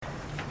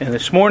And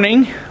this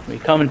morning we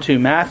come to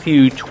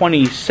Matthew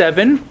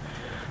 27,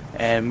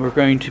 and we're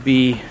going to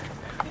be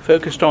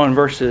focused on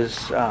verses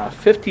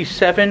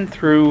 57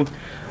 through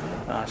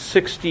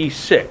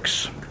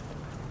 66.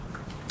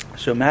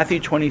 So Matthew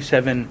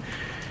 27,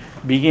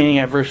 beginning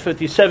at verse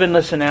 57,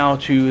 listen now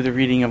to the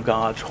reading of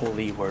God's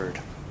holy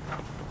word.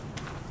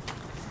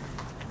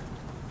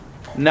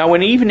 Now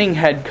when evening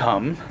had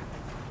come,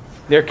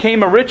 there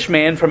came a rich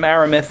man from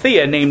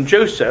Arimathea named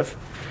Joseph,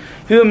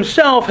 who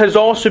himself had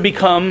also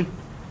become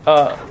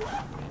a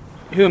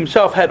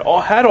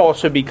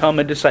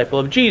disciple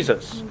of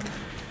Jesus.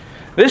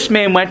 This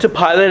man went to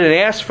Pilate and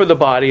asked for the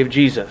body of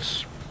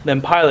Jesus.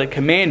 Then Pilate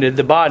commanded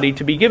the body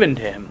to be given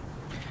to him.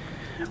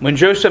 When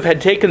Joseph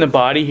had taken the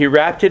body, he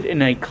wrapped it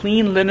in a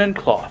clean linen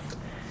cloth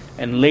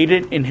and laid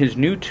it in his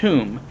new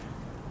tomb,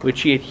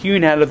 which he had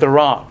hewn out of the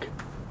rock.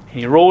 And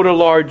he rolled a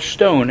large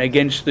stone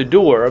against the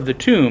door of the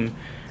tomb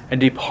and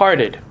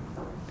departed.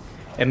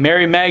 And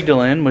Mary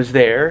Magdalene was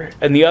there,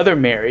 and the other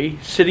Mary,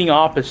 sitting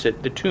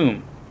opposite the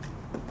tomb.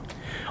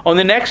 On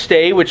the next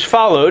day, which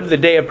followed the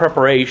day of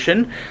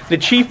preparation, the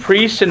chief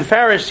priests and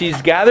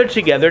Pharisees gathered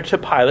together to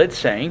Pilate,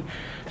 saying,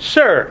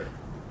 "Sir,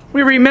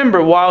 we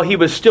remember while he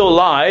was still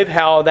alive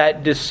how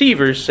that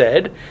deceiver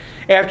said,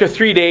 'After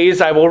 3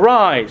 days I will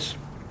rise.'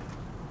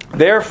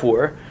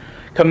 Therefore,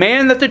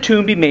 command that the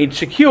tomb be made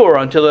secure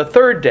until the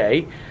third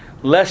day,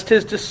 lest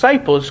his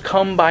disciples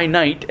come by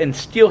night and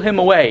steal him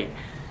away,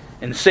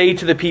 and say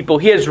to the people,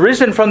 'He has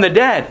risen from the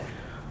dead.'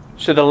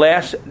 So the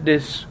last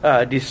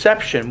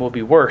deception will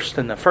be worse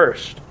than the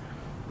first."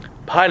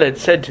 Pilate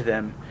said to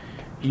them,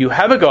 "You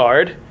have a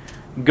guard.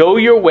 Go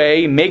your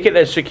way, make it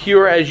as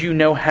secure as you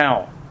know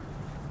how."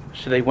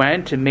 So they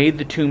went and made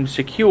the tomb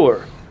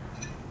secure,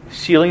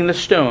 sealing the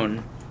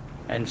stone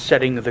and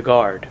setting the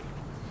guard.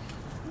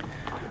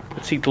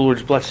 Let's seek the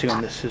Lord's blessing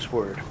on this, His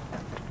word.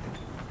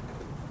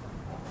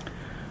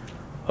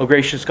 O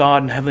gracious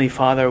God and Heavenly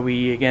Father,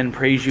 we again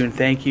praise you and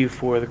thank you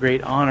for the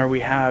great honor we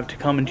have to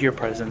come into your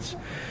presence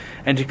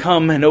and to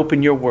come and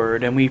open your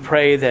word. And we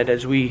pray that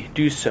as we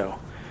do so,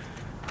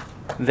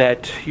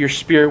 that your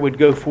Spirit would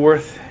go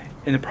forth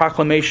in the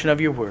proclamation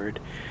of your word,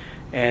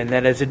 and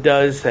that as it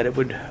does, that it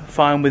would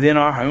find within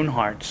our own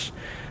hearts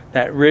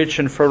that rich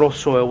and fertile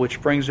soil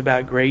which brings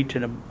about great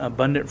and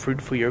abundant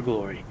fruit for your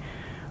glory.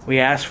 We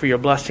ask for your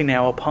blessing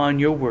now upon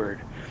your word.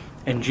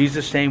 In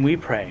Jesus' name we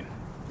pray.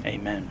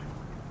 Amen.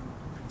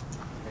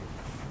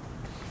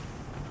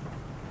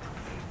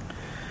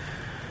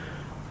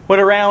 When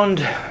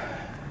around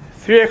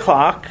 3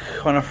 o'clock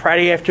on a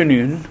Friday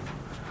afternoon,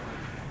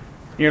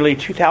 nearly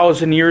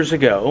 2,000 years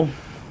ago,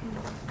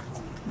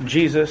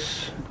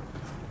 Jesus,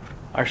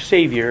 our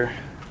Savior,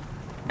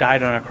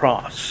 died on a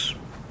cross.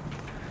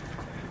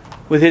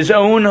 With his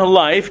own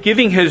life,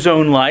 giving his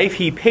own life,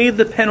 he paid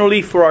the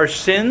penalty for our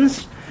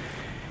sins.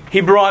 He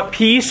brought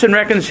peace and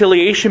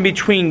reconciliation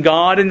between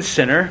God and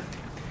sinner.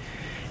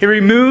 He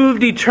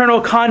removed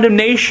eternal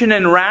condemnation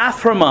and wrath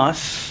from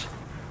us,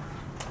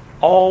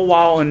 all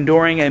while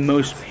enduring a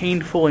most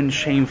painful and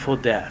shameful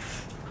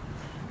death.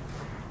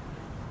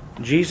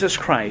 Jesus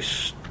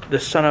Christ, the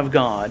Son of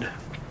God,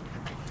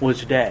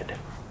 was dead.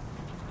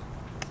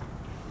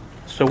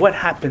 So what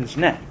happens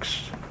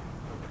next?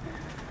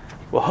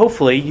 Well,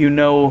 hopefully you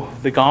know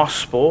the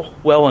gospel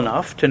well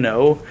enough to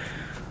know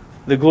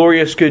the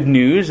glorious good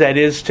news that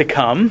is to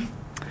come,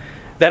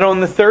 that on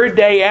the third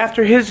day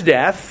after his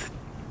death,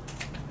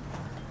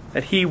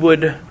 that he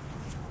would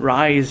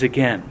rise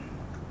again.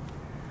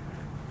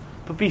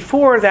 But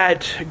before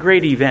that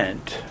great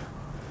event,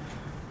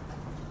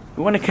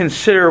 we want to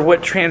consider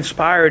what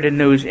transpired in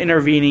those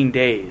intervening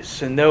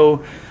days. And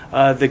though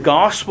the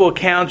gospel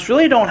accounts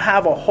really don't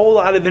have a whole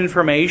lot of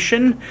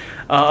information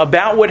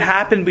about what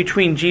happened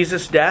between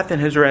Jesus' death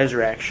and his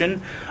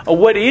resurrection,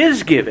 what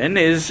is given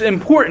is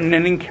important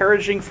and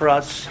encouraging for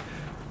us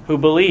who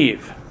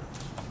believe.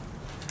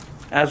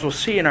 As we'll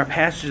see in our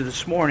passage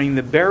this morning,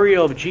 the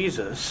burial of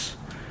Jesus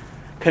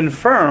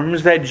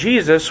confirms that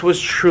Jesus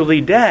was truly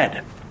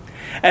dead.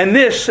 And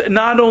this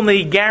not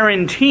only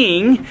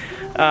guaranteeing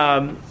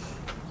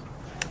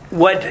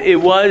what it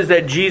was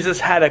that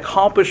Jesus had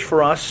accomplished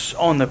for us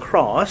on the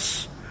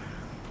cross,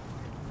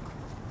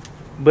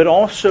 but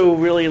also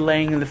really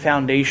laying the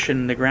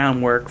foundation, the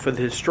groundwork for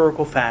the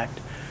historical fact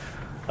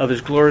of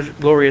his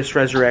glorious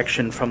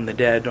resurrection from the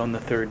dead on the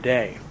third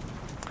day.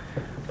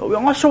 But we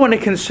also want to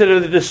consider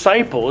the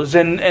disciples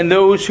and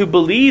those who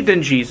believed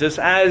in Jesus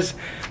as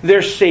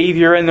their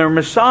Savior and their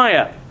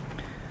Messiah.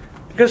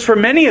 Because for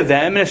many of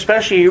them, and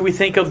especially here we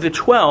think of the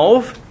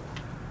 12,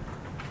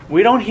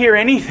 we don't hear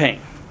anything.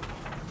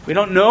 We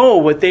don't know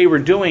what they were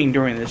doing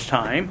during this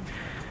time.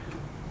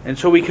 And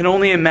so we can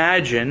only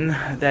imagine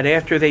that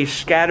after they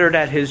scattered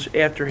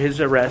after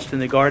his arrest in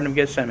the Garden of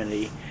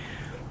Gethsemane,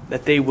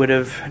 that they would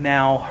have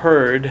now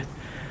heard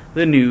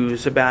the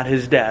news about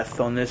his death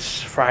on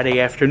this Friday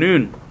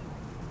afternoon.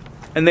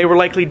 And they were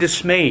likely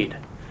dismayed,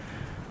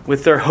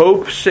 with their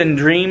hopes and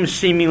dreams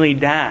seemingly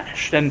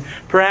dashed. And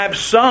perhaps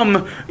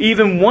some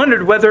even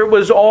wondered whether it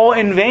was all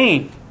in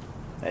vain.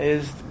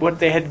 is what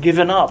they had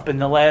given up in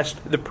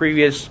the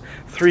previous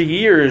 3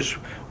 years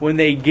when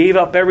they gave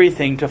up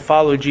everything to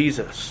follow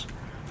Jesus.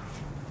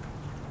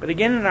 But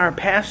again, in our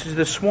passage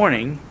this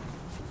morning,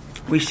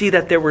 we see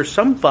that there were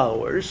some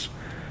followers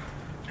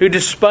who,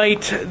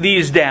 despite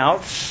these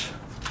doubts,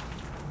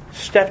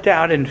 stepped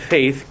out in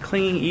faith,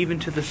 clinging even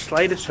to the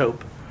slightest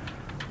hope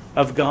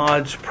of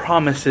God's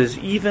promises,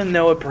 even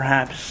though it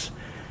perhaps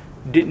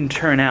didn't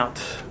turn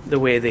out the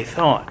way they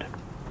thought.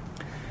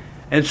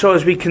 And so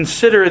as we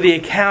consider the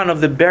account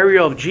of the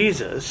burial of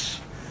Jesus,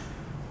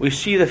 we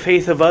see the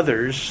faith of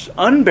others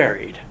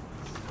unburied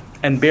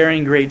and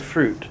bearing great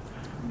fruit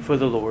for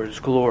the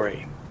Lord's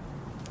glory.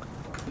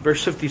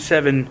 Verse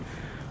 57,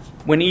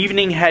 when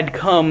evening had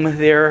come,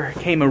 there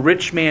came a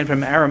rich man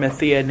from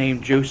Arimathea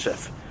named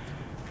Joseph,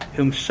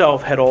 who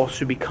himself had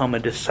also become a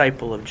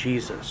disciple of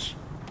Jesus.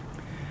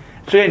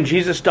 So again,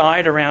 Jesus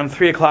died around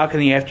 3 o'clock in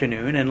the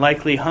afternoon and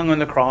likely hung on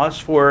the cross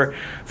for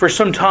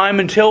some time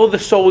until the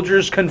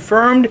soldiers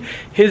confirmed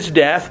his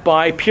death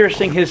by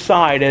piercing his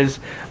side, as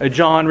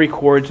John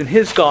records in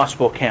his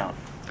gospel account.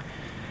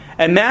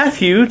 And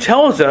Matthew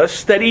tells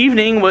us that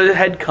evening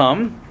had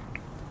come,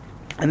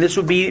 and this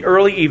would be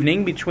early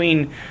evening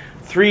between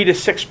 3 to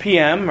 6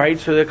 p.m., right?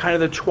 So the kind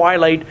of the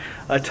twilight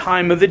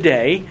time of the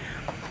day.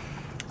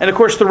 And of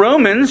course the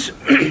Romans,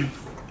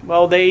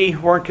 well, they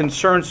weren't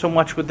concerned so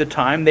much with the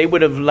time. They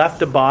would have left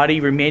the body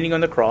remaining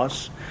on the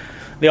cross.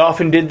 They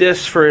often did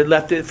this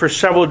left it for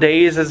several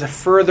days as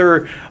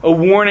a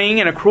warning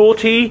and a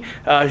cruelty,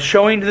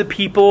 showing to the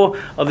people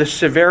of the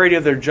severity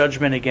of their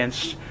judgment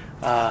against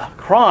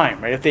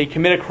crime. Right? If they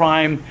commit a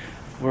crime,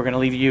 we're going to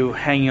leave you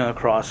hanging on a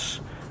cross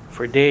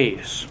for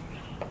days.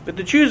 But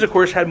the Jews, of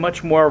course, had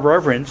much more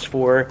reverence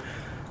for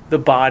the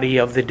body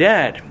of the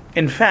dead.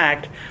 In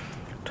fact,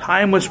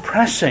 time was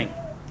pressing,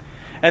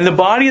 and the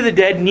body of the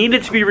dead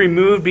needed to be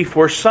removed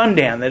before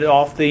sundown, that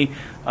off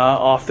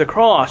the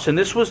cross. And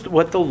this was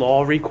what the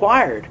law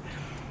required.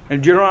 In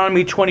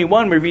Deuteronomy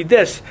 21, we read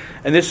this,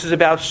 and this is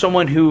about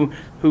someone who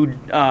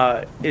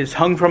is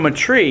hung from a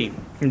tree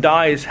and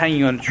dies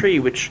hanging on a tree,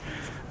 which,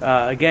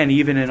 again,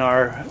 even in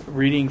our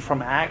reading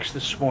from Acts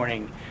this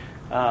morning,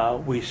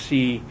 we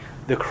see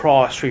the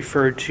cross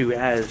referred to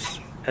as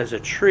a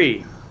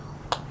tree.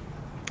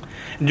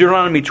 In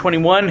Deuteronomy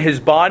 21, his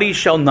body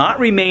shall not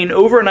remain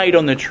overnight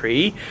on the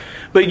tree,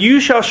 but you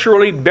shall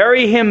surely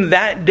bury him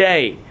that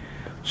day,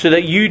 so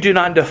that you do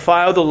not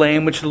defile the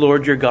land which the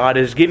Lord your God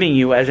is giving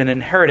you as an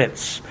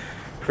inheritance.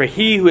 For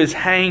he who is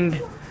hanged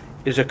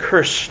is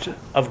accursed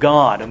of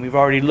God. And we've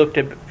already looked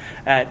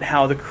at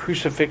how the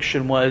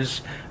crucifixion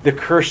was the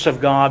curse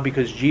of God,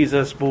 because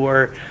Jesus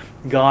bore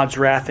God's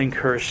wrath and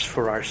curse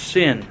for our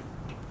sin.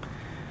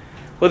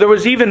 Well, there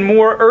was even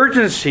more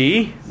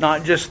urgency,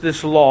 not just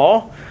this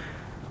law,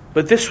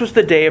 but this was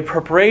the day of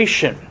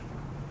preparation.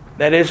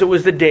 That is, it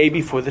was the day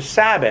before the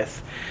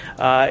Sabbath,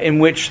 in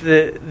which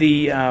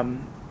the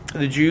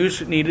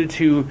Jews needed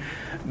to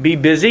be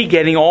busy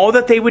getting all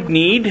that they would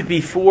need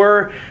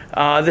before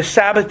the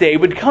Sabbath day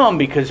would come,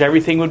 because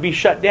everything would be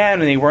shut down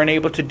and they weren't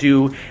able to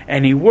do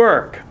any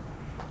work.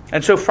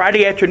 And so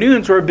Friday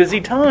afternoons were a busy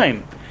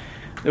time.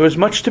 There was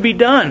much to be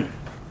done.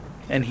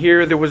 And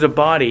here there was a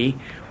body,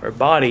 or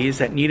bodies,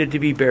 that needed to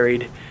be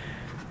buried.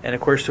 And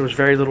of course there was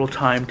very little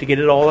time to get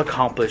it all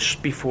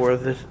accomplished before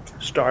the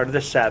start of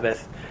the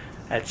Sabbath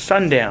at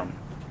sundown.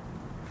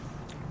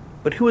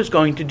 But who was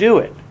going to do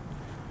it?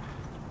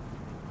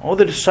 All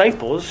the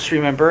disciples,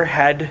 remember,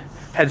 had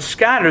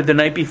scattered the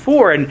night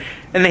before, and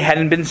they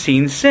hadn't been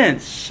seen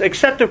since.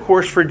 Except, of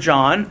course, for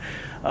John.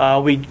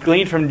 We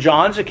gleaned from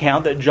John's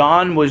account that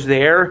John was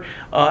there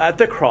at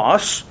the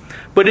cross.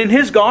 But in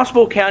his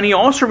gospel account, he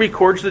also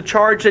records the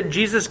charge that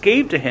Jesus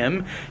gave to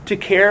him to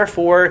care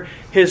for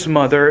his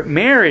mother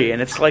Mary.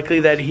 And it's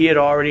likely that he had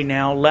already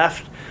now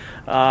left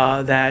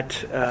that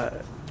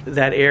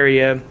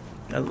area,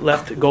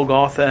 left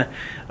Golgotha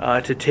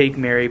to take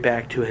Mary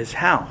back to his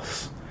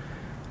house.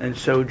 And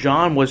so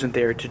John wasn't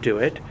there to do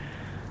it,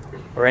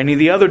 or any of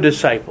the other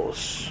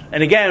disciples.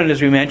 And again,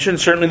 as we mentioned,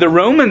 certainly the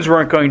Romans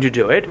weren't going to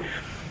do it.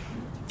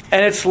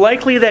 And it's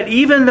likely that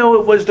even though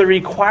it was the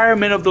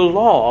requirement of the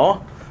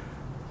law,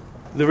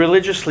 the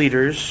religious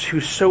leaders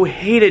who so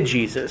hated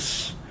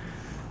Jesus,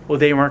 well,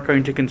 they weren't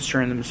going to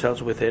concern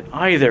themselves with it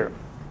either.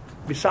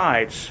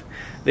 Besides,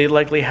 they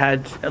likely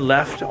had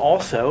left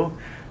also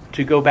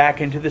to go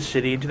back into the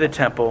city, into the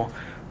temple,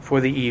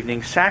 for the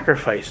evening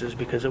sacrifices,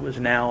 because it was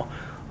now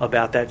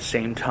about that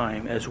same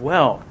time as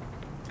well.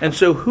 And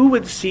so who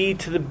would see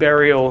to the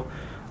burial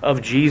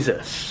of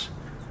Jesus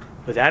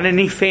without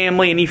any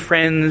family, any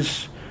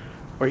friends,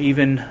 or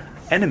even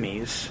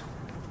enemies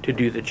to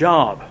do the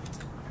job?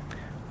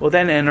 Well,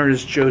 then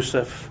enters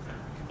Joseph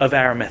of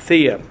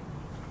Arimathea.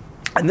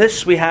 And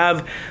this, we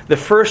have the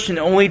first and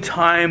only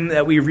time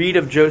that we read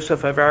of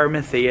Joseph of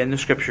Arimathea in the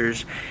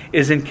Scriptures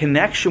is in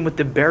connection with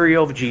the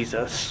burial of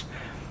Jesus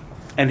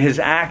and his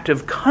act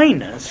of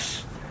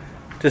kindness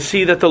to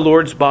see that the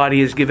Lord's body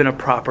is given a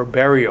proper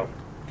burial.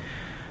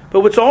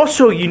 But what's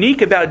also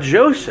unique about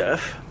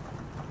Joseph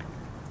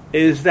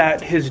is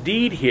that his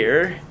deed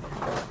here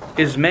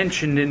is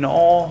mentioned in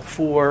all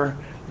 4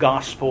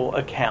 gospel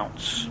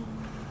accounts.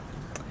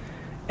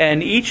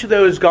 And each of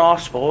those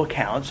gospel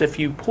accounts, if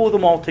you pull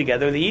them all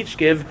together, they each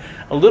give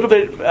a little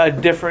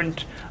bit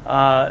different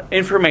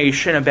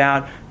information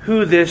about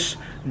who this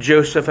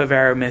Joseph of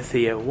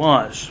Arimathea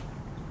was.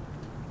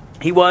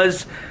 He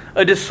was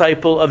a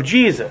disciple of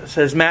Jesus,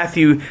 as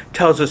Matthew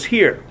tells us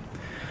here.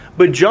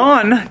 But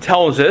John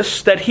tells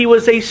us that he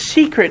was a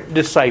secret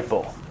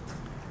disciple.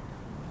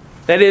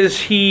 That is,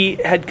 he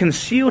had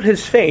concealed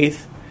his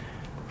faith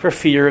for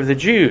fear of the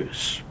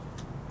Jews.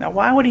 Now,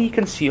 why would he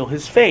conceal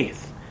his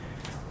faith?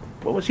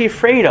 What was he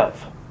afraid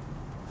of?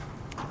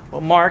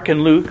 Well, Mark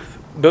and Luke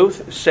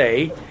both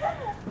say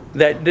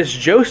that this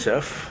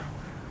Joseph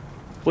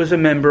was a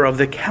member of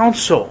the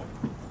council.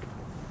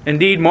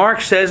 Indeed,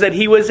 Mark says that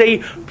he was a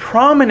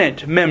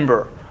prominent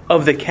member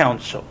of the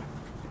council.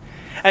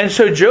 And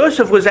so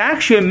Joseph was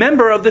actually a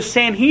member of the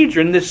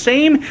Sanhedrin, the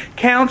same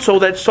council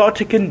that sought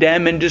to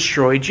condemn and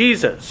destroy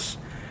Jesus.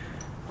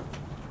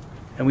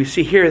 And we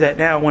see here that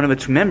now one of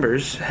its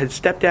members had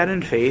stepped out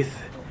in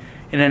faith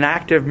in an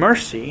act of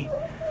mercy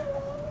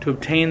to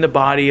obtain the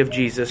body of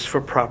Jesus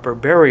for proper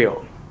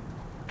burial.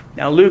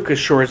 Now Luke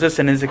assures us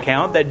in his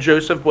account that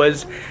Joseph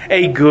was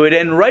a good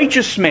and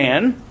righteous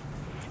man,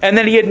 and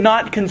that he had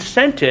not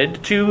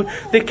consented to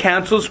the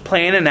council's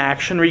plan and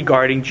action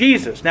regarding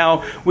Jesus.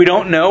 Now, we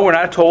don't know, we're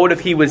not told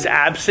if he was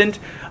absent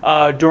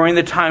during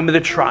the time of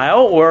the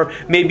trial, or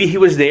maybe he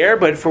was there,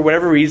 but for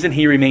whatever reason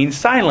he remained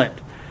silent.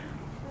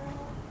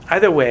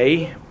 Either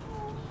way,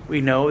 we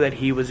know that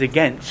he was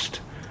against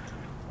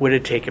what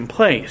had taken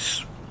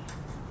place.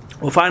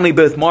 Well, finally,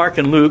 both Mark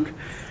and Luke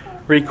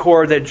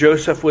record that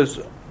Joseph was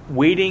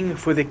waiting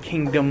for the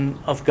kingdom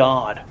of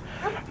God.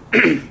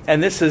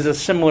 And this is a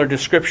similar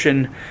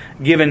description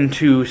given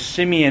to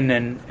Simeon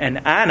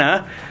and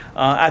Anna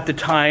at the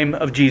time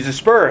of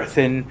Jesus' birth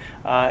in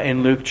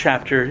Luke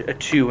chapter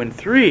 2 and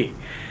 3.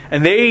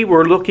 And they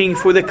were looking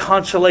for the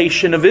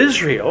consolation of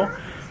Israel.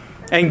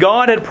 And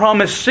God had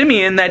promised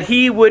Simeon that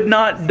he would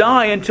not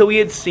die until he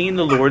had seen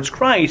the Lord's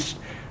Christ.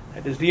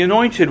 That is the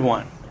anointed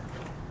one.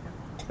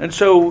 And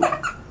so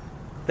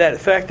that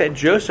fact that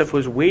Joseph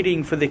was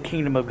waiting for the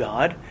kingdom of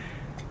God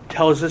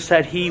tells us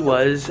that he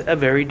was a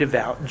very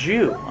devout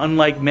Jew,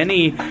 unlike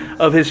many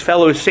of his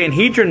fellow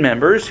Sanhedrin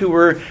members who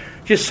were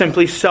just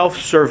simply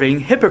self-serving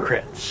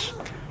hypocrites.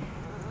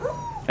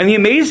 And the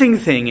amazing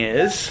thing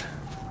is,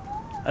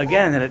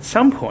 again, that at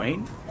some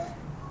point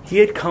he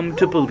had come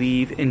to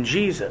believe in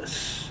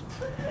Jesus.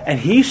 And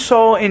he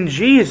saw in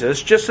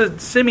Jesus, just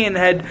as Simeon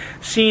had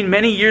seen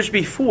many years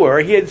before,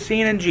 he had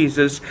seen in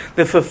Jesus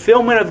the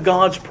fulfillment of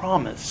God's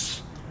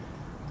promise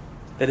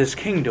that his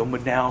kingdom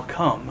would now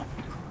come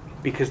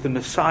because the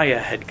Messiah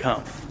had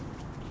come.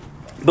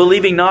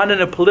 Believing not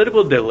in a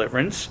political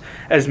deliverance,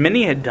 as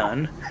many had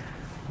done,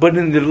 but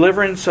in the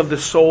deliverance of the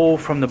soul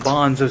from the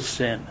bonds of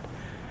sin.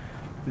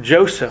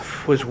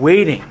 Joseph was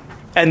waiting,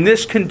 and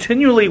this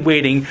continually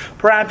waiting,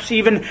 perhaps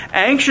even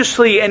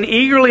anxiously and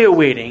eagerly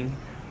awaiting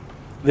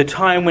the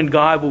time when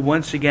God will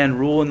once again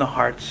rule in the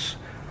hearts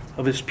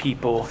of his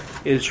people,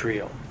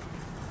 Israel.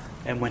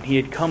 And when he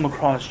had come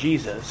across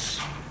Jesus,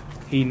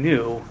 he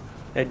knew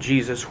that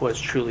Jesus was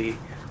truly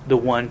the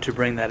one to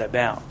bring that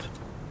about.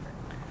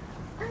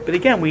 But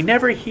again, we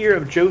never hear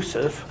of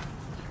Joseph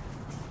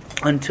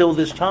until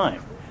this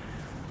time.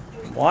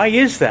 Why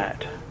is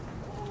that?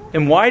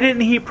 And why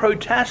didn't he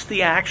protest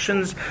the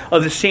actions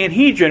of the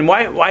Sanhedrin?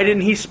 Why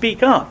didn't he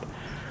speak up?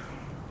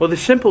 Well, the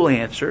simple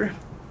answer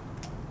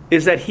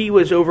is that he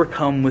was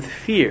overcome with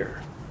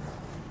fear.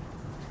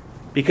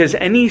 Because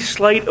any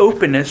slight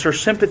openness or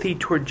sympathy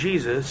toward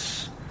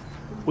Jesus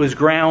would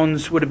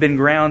have been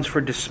grounds for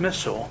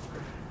dismissal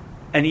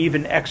and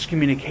even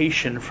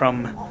excommunication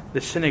from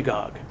the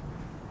synagogue.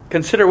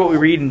 Consider what we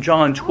read in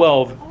John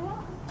 12,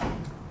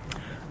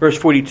 verse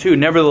 42.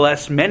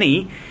 Nevertheless,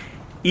 many,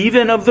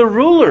 even of the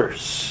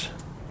rulers,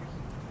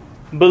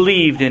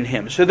 believed in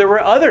him. So there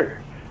were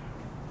other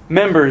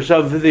members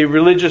of the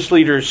religious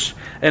leaders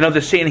and of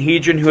the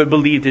Sanhedrin who had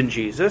believed in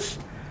Jesus.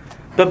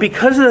 But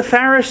because of the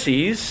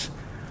Pharisees,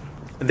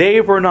 they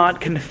were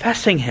not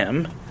confessing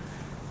him,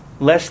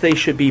 lest they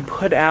should be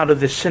put out of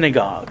the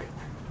synagogue.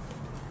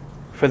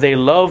 For they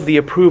loved the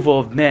approval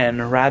of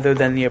men rather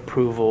than the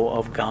approval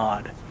of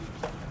God.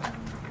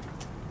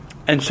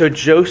 And so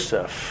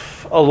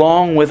Joseph,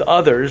 along with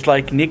others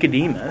like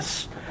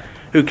Nicodemus,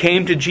 who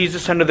came to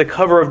Jesus under the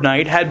cover of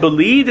night, had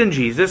believed in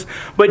Jesus,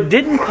 but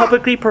didn't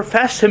publicly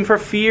profess him for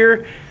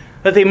fear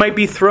that they might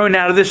be thrown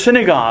out of the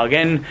synagogue.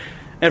 And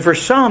for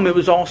some, it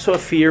was also a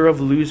fear of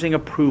losing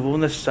approval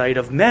in the sight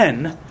of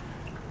men,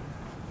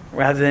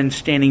 rather than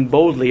standing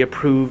boldly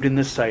approved in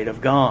the sight of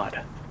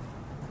God.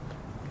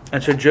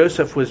 And so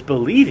Joseph was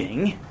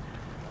believing,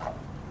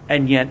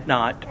 and yet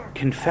not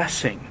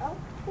confessing.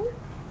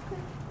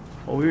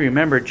 Well, we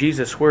remember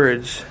Jesus'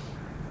 words,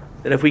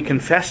 that if we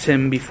confess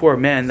him before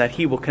men, that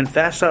he will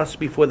confess us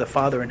before the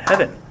Father in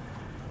heaven.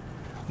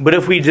 But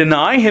if we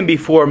deny him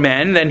before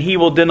men, then he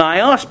will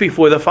deny us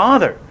before the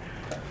Father.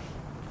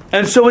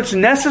 And so it's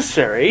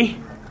necessary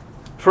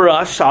for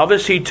us,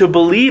 obviously, to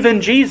believe in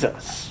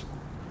Jesus.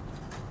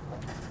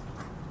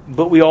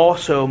 But we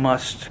also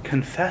must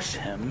confess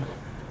him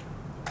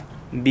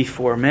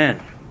before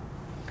men.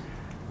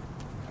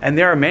 And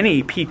there are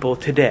many people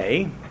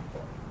today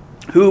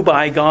who,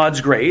 by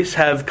God's grace,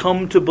 have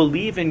come to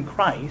believe in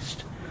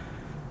Christ,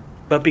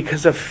 but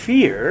because of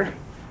fear,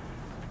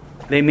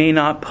 they may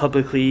not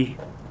publicly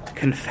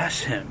confess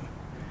him.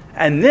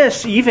 And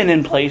this even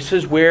in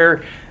places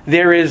where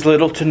there is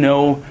little to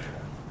no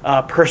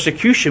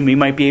persecution. We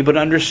might be able to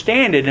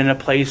understand it in a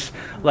place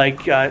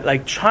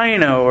like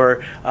China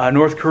or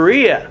North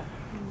Korea,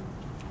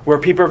 where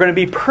people are going to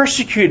be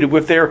persecuted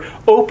if they're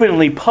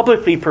openly,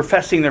 publicly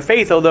professing their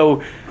faith,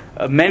 although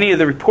many of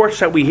the reports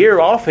that we hear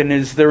often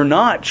is they're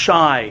not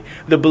shy.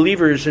 The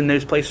believers in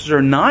those places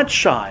are not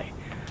shy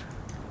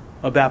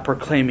about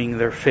proclaiming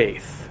their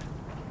faith.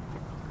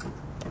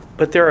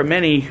 But there are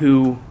many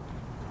who,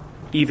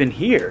 even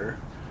here,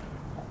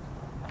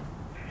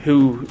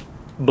 who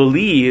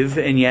believe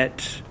and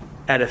yet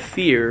out of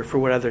fear for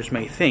what others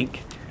may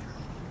think,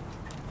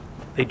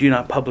 they do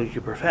not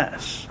publicly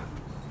profess.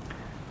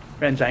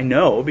 Friends, I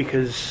know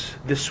because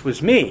this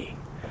was me.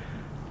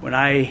 When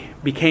I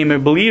became a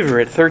believer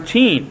at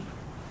 13,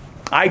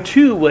 I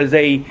too was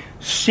a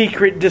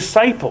secret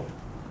disciple.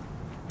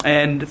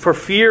 And for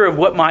fear of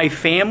what my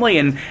family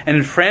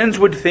and friends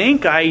would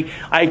think, I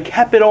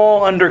kept it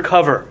all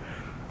undercover.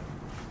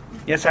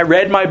 Yes, I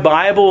read my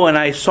Bible and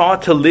I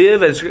sought to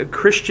live as a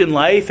Christian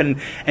life and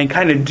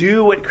kind of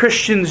do what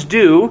Christians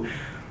do.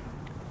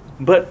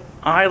 But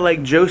I,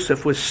 like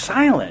Joseph, was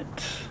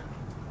silent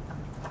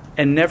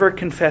and never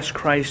confessed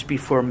Christ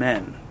before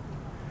men.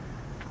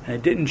 And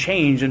it didn't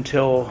change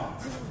until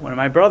one of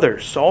my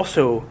brothers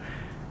also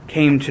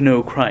came to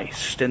know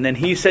Christ. And then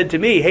he said to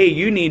me, hey,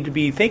 you need to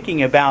be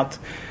thinking about,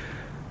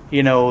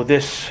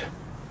 this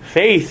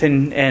faith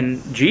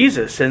and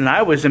Jesus. And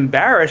I was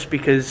embarrassed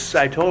because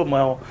I told him,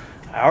 well,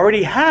 I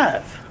already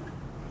have.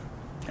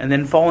 And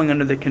then falling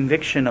under the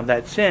conviction of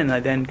that sin, I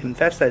then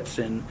confessed that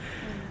sin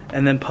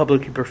and then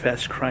publicly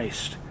professed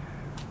Christ.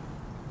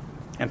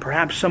 And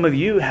perhaps some of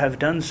you have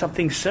done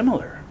something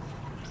similar.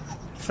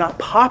 It's not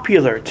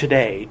popular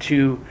today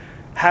to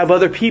have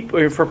other people,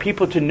 or for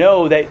people to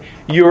know that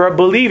you're a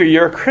believer,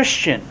 you're a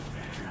Christian.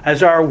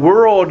 As our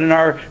world and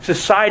our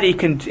society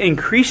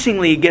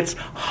increasingly gets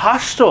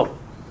hostile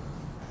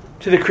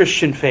to the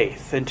Christian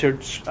faith and to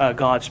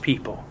God's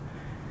people.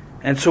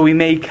 And so we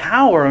may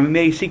cower and we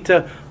may seek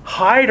to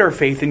hide our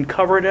faith and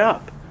cover it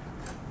up.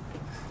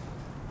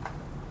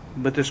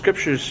 But the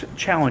Scriptures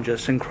challenge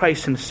us, and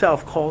Christ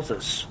himself calls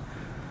us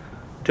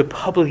to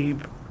publicly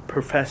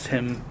profess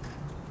him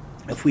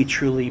if we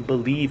truly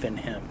believe in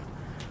him.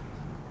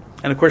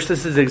 And of course,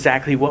 this is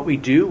exactly what we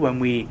do when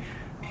we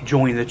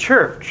join the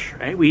church,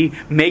 right? We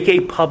make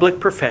a public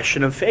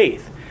profession of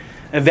faith.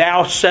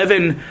 Vow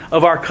 7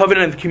 of our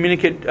Covenant of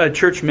Communicant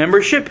Church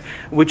membership,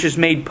 which is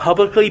made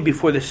publicly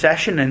before the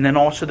session and then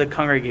also the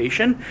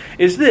congregation,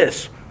 is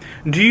this: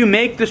 do you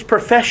make this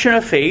profession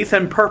of faith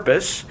and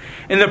purpose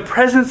in the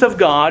presence of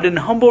God in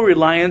humble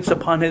reliance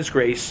upon his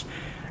grace,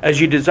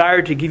 as you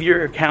desire to give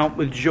your account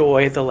with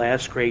joy at the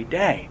last great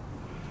day?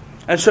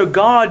 And so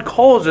God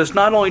calls us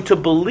not only to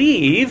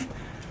believe,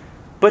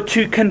 but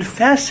to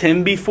confess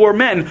him before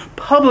men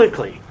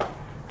publicly,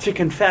 to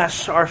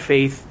confess our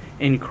faith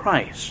in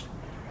Christ.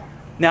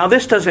 Now,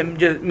 this doesn't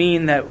just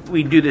mean that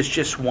we do this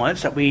just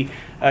once, that we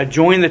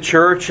join the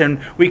church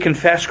and we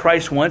confess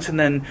Christ once and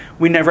then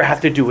we never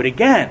have to do it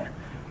again.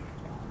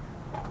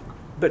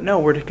 But no,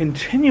 we're to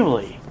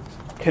continually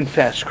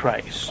confess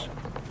Christ.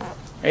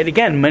 And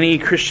again, many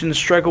Christians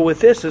struggle with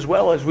this as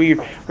well, as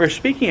we're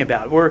speaking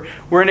about.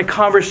 We're in a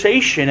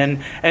conversation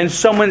and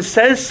someone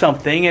says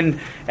something and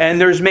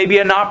there's maybe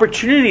an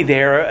opportunity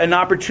there, an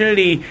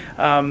opportunity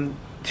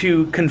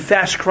to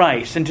confess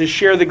Christ and to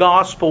share the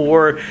gospel,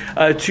 or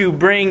to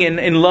bring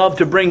in love,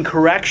 to bring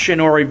correction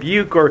or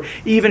rebuke, or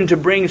even to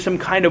bring some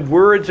kind of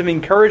words of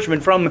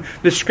encouragement from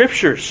the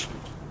Scriptures.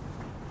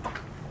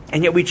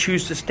 And yet we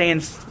choose to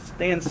stand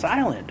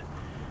silent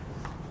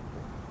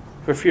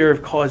for fear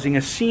of causing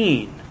a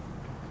scene,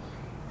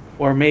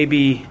 or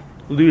maybe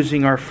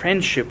losing our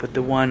friendship with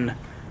the one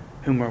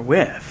whom we're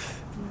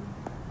with.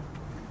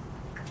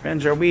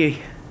 Friends, are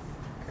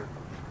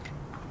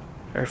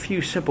a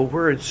few simple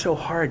words so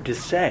hard to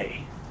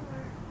say?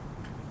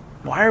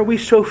 Why are we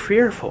so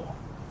fearful?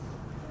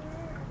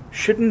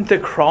 Shouldn't the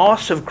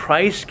cross of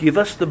Christ give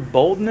us the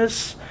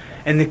boldness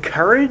and the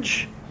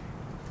courage?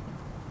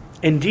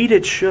 Indeed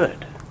it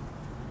should.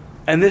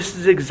 And this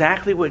is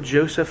exactly what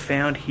Joseph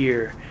found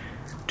here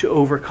to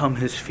overcome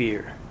his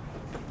fear.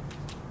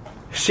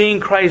 Seeing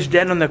Christ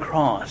dead on the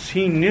cross,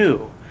 he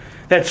knew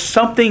that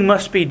something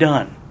must be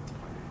done,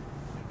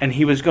 and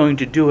he was going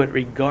to do it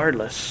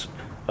regardless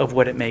of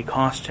what it may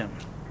cost him.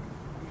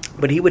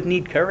 But he would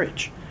need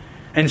courage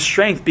and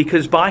strength,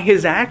 because by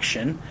his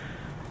action,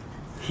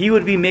 he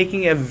would be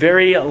making a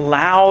very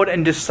loud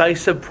and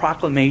decisive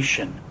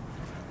proclamation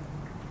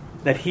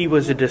that he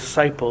was a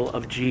disciple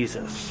of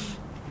Jesus.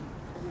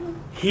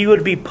 he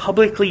would be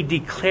publicly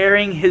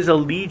declaring his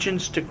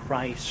allegiance to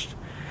Christ,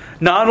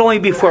 not only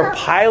before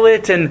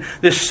Pilate and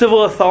the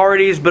civil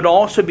authorities, but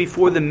also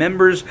before the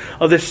members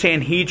of the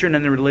Sanhedrin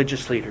and the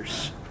religious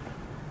leaders.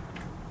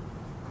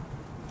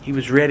 He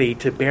was ready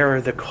to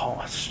bear the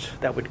cost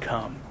that would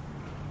come.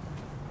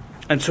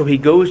 And so he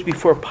goes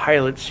before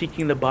Pilate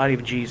seeking the body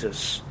of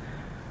Jesus,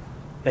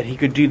 that he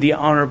could do the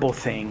honorable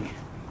thing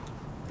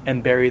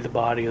and bury the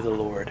body of the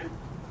Lord.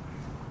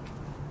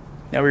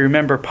 Now we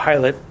remember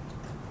Pilate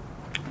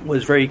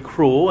was very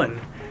cruel, and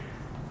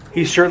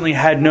he certainly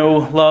had no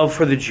love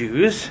for the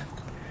Jews.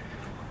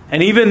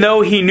 And even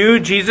though he knew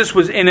Jesus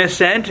was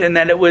innocent and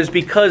that it was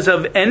because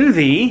of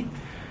envy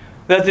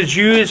that the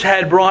Jews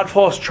had brought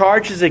false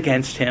charges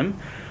against him,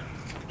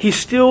 he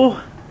still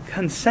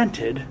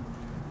consented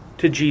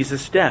to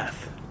Jesus'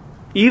 death.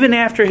 Even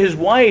after his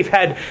wife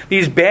had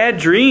these bad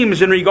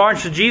dreams in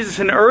regards to Jesus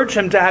and urged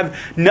him to have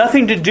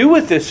nothing to do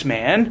with this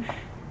man,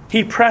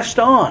 he pressed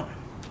on.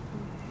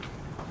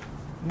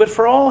 But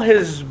for all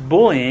his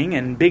bullying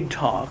and big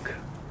talk,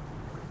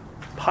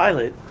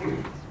 Pilate,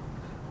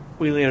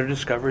 we later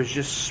discover, is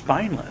just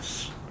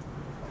spineless.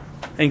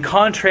 In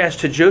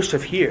contrast to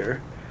Joseph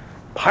here,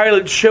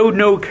 Pilate showed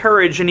no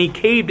courage, and he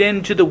caved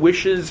in to the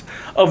wishes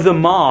of the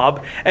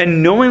mob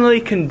and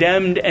knowingly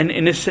condemned an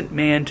innocent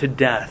man to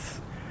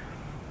death.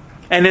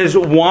 And as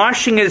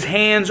washing his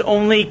hands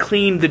only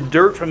cleaned the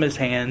dirt from his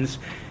hands,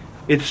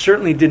 it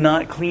certainly did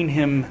not clean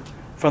him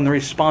from the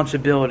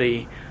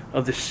responsibility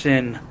of the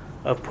sin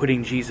of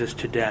putting Jesus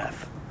to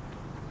death.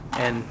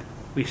 And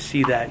we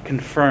see that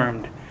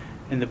confirmed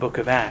in the book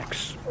of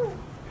Acts.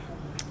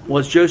 Well,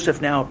 as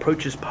Joseph now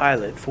approaches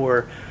Pilate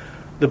for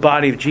the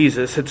body of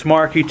Jesus, it's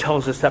Mark who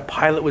tells us that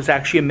Pilate was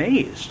actually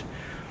amazed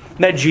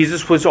that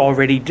Jesus was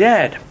already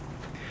dead.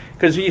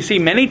 Because you see,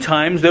 many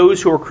times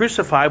those who were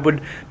crucified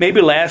would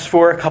maybe last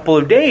for a couple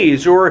of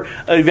days, or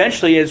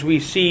eventually, as we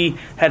see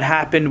had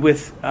happened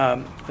with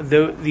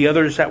the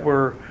others that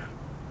were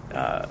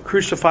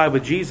crucified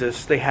with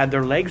Jesus, they had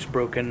their legs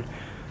broken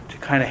to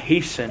kind of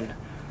hasten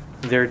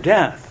their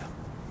death.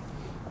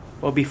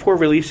 Well, before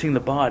releasing the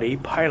body,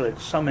 Pilate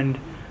summoned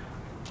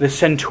the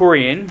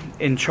centurion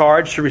in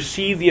charge to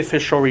receive the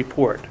official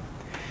report.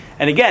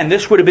 And again,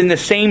 this would have been the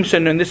same,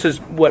 and this is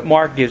what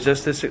Mark gives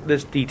us,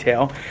 this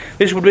detail.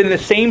 This would have been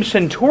the same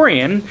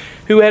centurion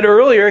who had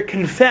earlier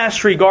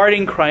confessed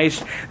regarding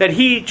Christ that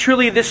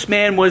this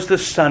man was the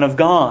Son of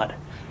God.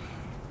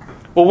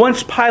 Well,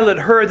 once Pilate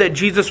heard that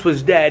Jesus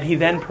was dead, he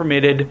then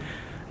permitted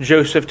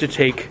Joseph to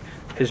take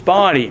his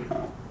body.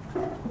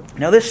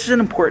 Now, this is an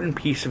important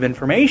piece of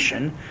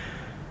information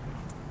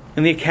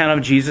in the account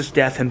of Jesus'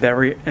 death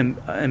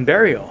and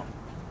burial.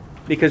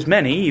 Because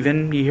many,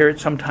 even you hear it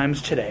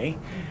sometimes today,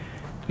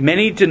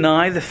 many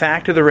deny the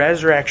fact of the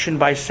resurrection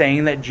by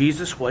saying that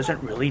Jesus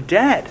wasn't really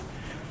dead.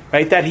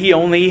 Right? That he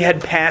only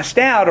had passed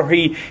out, or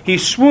he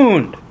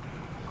swooned.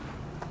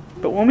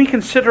 But when we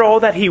consider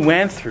all that he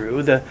went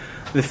through, the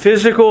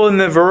physical and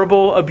the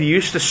verbal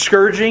abuse, the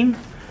scourging,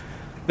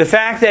 the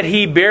fact that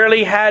he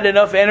barely had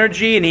enough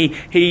energy and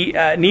he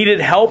needed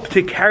help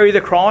to carry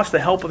the cross, the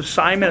help of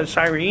Simon of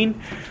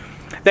Cyrene,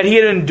 that he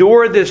had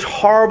endured this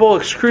horrible,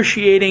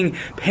 excruciating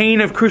pain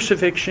of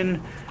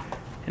crucifixion,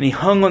 and he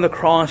hung on the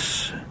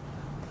cross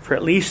for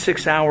at least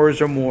 6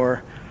 hours or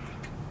more,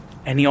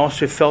 and he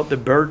also felt the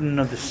burden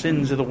of the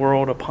sins of the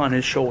world upon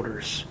his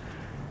shoulders,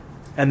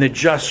 and the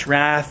just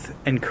wrath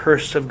and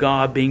curse of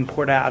God being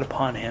poured out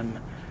upon him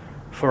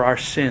for our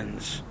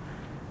sins.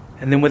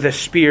 And then with a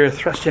spear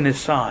thrust in his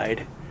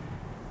side,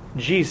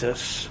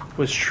 Jesus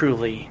was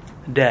truly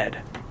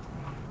dead.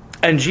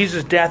 And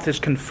Jesus' death is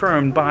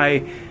confirmed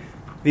by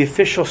the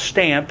official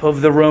stamp of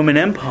the Roman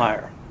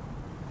Empire.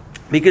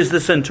 Because the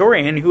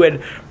centurion, who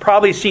had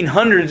probably seen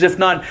hundreds, if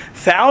not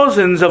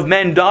thousands of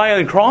men die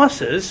on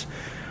crosses,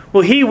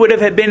 well, he would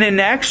have been an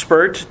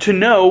expert to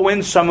know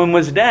when someone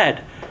was dead.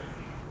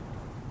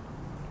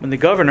 When the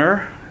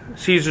governor,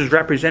 Caesar's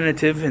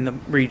representative in the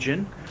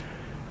region,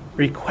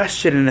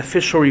 requested an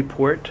official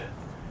report,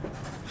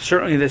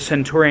 certainly the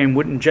centurion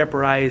wouldn't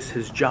jeopardize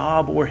his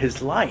job or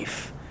his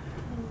life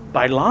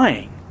by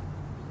lying.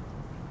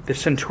 The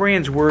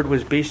centurion's word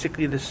was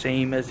basically the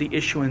same as the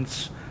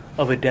issuance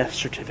of a death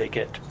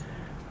certificate.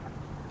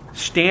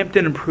 Stamped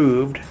and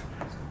approved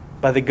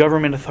by the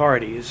government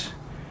authorities,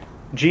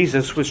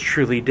 Jesus was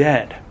truly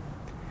dead.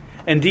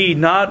 Indeed,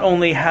 not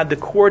only had the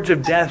cords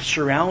of death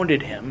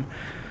surrounded him,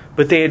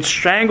 but they had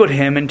strangled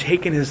him and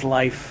taken his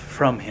life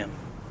from him.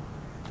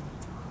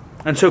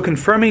 And so,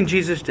 confirming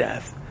Jesus'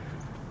 death,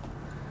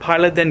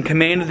 Pilate then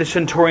commanded the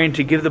centurion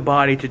to give the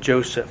body to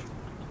Joseph.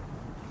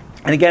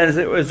 And again,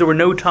 as there were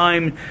no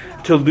time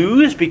to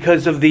lose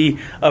because of the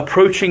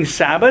approaching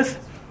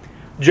Sabbath,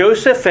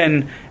 Joseph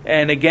and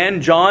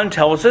again John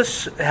tells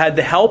us had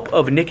the help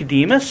of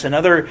Nicodemus,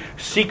 another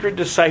secret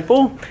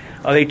disciple.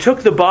 They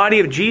took the body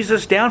of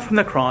Jesus down from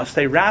the cross.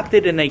 They wrapped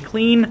it in a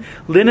clean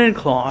linen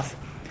cloth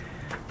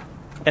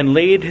and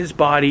laid his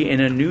body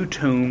in a new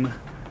tomb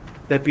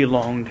that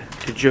belonged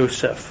to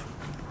Joseph.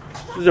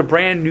 This was a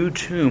brand new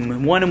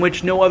tomb, one in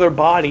which no other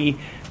body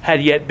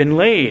had yet been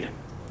laid.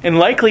 And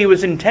likely it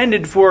was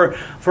intended for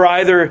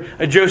either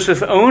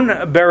Joseph's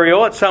own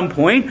burial at some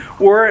point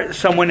or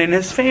someone in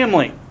his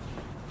family.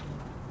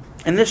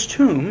 And this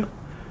tomb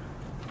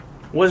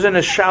wasn't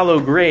a shallow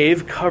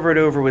grave covered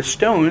over with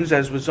stones,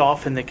 as was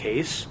often the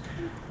case.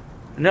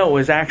 No, it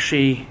was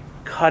actually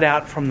cut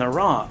out from the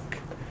rock,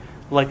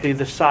 likely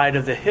the side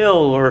of the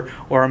hill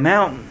or a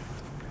mountain.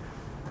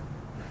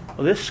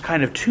 Well, this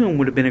kind of tomb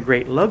would have been a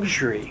great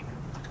luxury.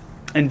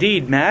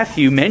 Indeed,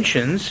 Matthew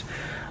mentions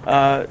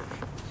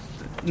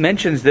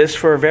this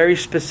for a very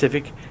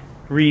specific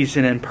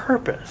reason and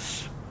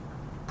purpose,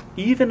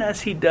 even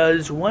as he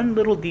does one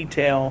little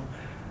detail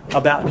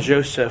about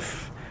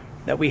Joseph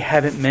that we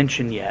haven't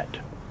mentioned yet.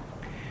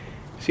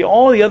 See,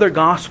 all the other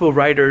gospel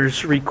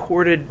writers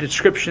recorded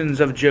descriptions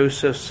of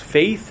Joseph's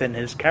faith and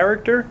his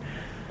character,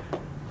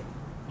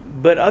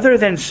 but other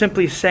than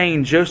simply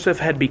saying Joseph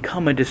had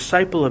become a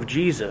disciple of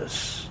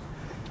Jesus,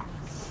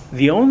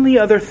 the only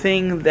other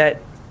thing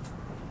that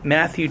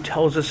Matthew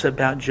tells us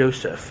about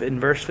Joseph in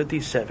verse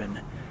 57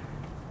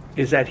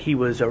 is that he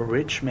was a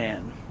rich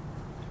man.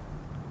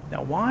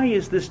 Now, why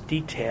is this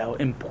detail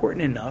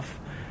important enough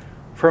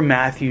for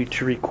Matthew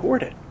to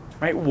record it?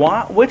 Right?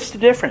 What's the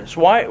difference?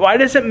 Why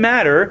does it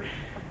matter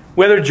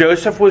whether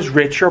Joseph was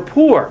rich or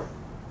poor?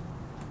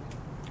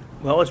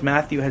 Well, as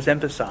Matthew has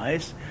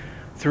emphasized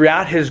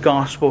throughout his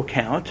gospel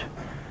account,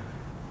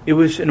 it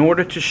was in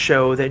order to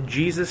show that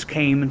Jesus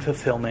came in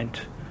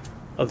fulfillment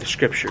of the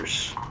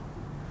Scriptures.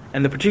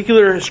 And the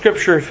particular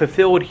Scripture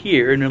fulfilled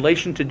here in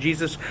relation to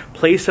Jesus'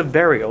 place of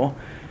burial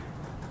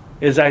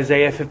is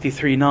Isaiah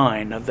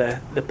 53:9, of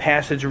the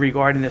passage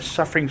regarding the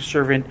suffering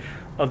servant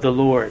of the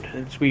Lord,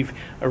 as we've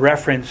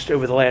referenced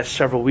over the last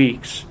several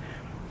weeks.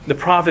 The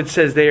prophet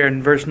says there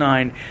in verse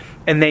 9,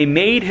 "And they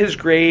made his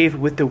grave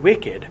with the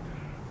wicked,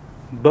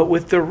 but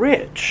with the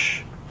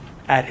rich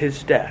at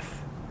his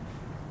death,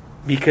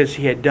 because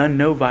he had done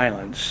no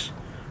violence,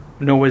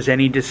 nor was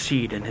any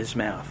deceit in his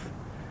mouth."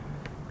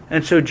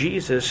 And so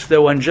Jesus,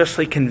 though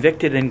unjustly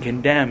convicted and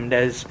condemned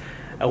as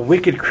a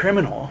wicked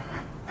criminal,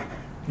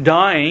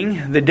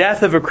 dying the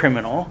death of a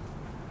criminal,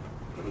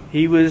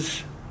 he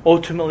was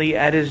ultimately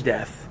at his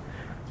death,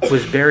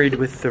 was buried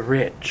with the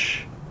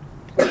rich,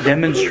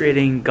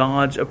 demonstrating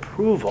God's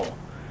approval.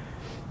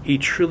 He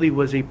truly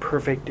was a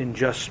perfect and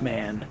just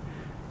man,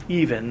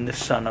 even the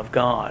Son of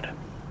God.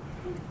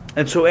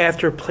 And so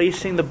after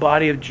placing the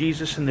body of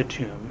Jesus in the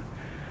tomb,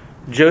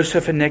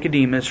 Joseph and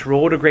Nicodemus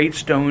rolled a great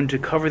stone to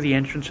cover the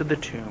entrance of the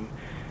tomb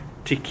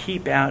to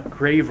keep out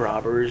grave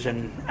robbers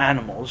and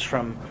animals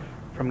from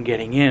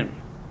getting in.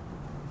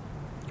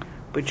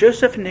 But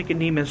Joseph and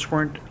Nicodemus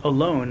weren't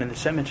alone in the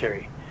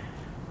cemetery.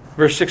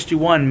 Verse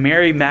 61,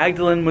 Mary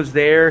Magdalene was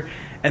there,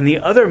 and the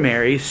other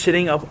Mary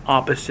sitting up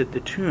opposite the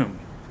tomb.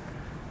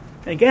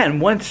 Again,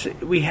 once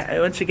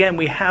again,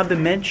 we have the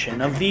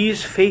mention of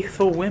these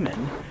faithful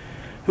women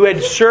who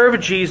had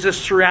served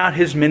Jesus throughout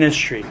his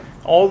ministry,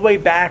 all the way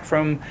back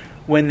from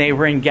when they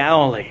were in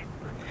Galilee.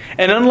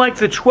 And unlike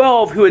the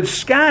 12 who had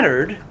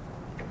scattered,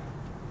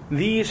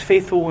 these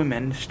faithful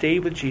women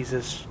stayed with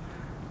Jesus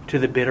to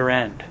the bitter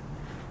end.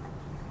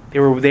 They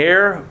were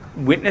there,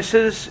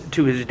 witnesses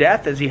to his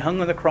death as he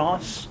hung on the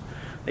cross.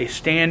 They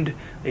stood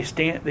at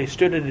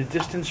a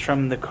distance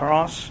from the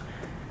cross,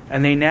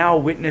 and they now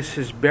witness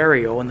his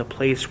burial in the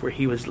place where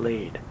he was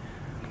laid.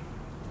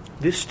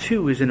 This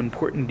too is an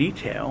important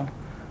detail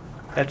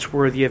that's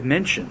worthy of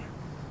mention.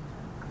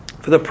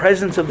 For the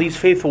presence of these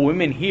faithful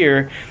women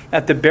here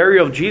at the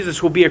burial of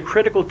Jesus will be a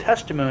critical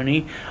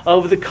testimony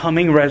of the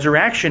coming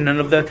resurrection and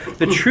of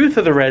the truth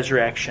of the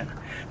resurrection.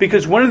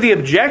 Because one of the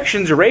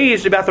objections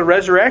raised about the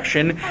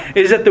resurrection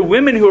is that the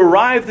women who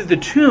arrived at the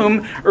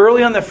tomb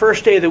early on the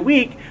first day of the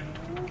week,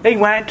 they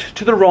went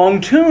to the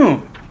wrong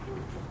tomb.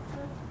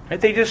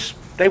 Right?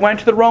 They went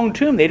to the wrong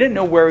tomb. They didn't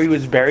know where he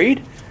was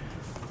buried.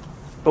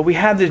 But we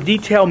have the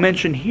detail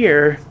mentioned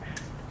here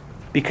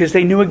because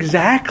they knew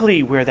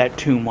exactly where that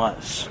tomb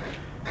was.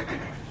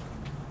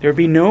 There would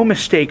be no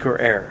mistake or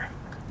error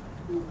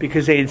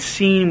because they had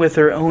seen with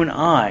their own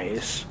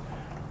eyes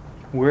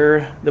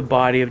where the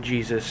body of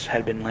Jesus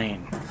had been laid.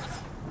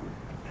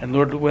 And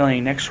Lord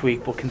willing, next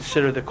week we'll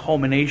consider the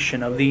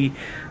culmination of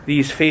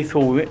these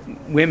faithful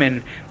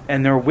women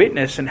and their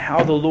witness and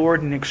how the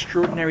Lord in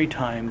extraordinary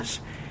times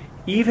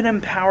even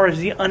empowers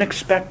the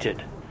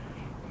unexpected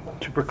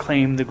to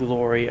proclaim the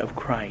glory of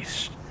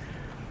Christ.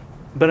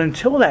 But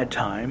until that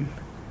time,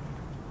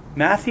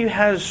 Matthew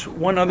has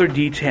one other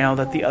detail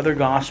that the other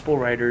gospel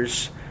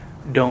writers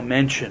don't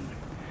mention.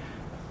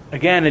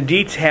 Again, a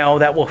detail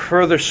that will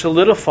further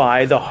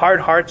solidify the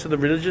hard hearts of the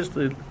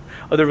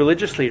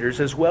religious leaders,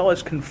 as well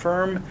as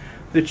confirm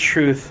the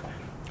truth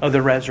of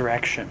the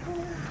resurrection.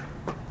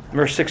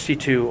 Verse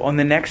 62, on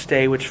the next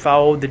day, which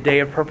followed the day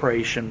of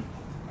preparation,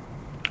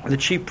 the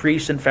chief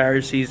priests and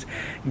Pharisees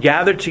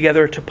gathered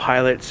together to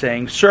Pilate,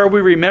 saying, "Sir, we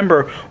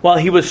remember while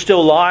he was still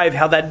alive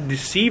how that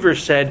deceiver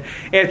said,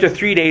 'After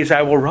 3 days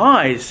I will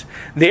rise.'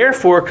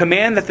 Therefore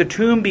command that the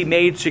tomb be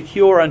made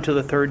secure until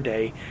the third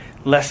day,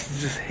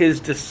 lest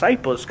his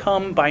disciples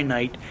come by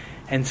night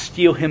and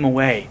steal him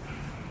away."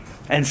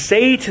 and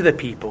say to the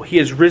people, he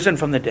has risen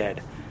from the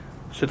dead.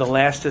 So the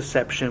last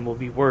deception will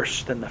be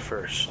worse than the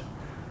first.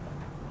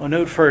 Well,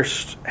 note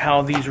first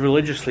how these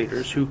religious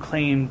leaders who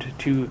claimed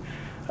to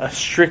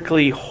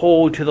strictly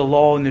hold to the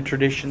law and the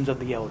traditions of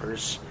the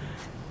elders,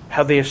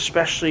 how they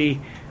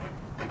especially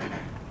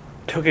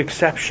took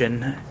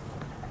exception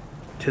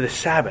to the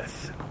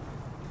Sabbath,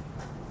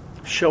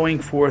 showing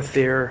forth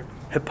their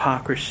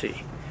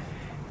hypocrisy.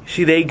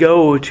 See, they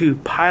go to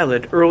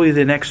Pilate early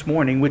the next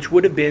morning, which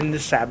would have been the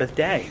Sabbath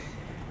day.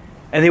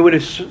 And they would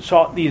have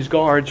sought these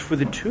guards for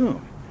the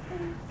tomb.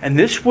 And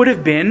this would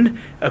have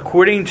been,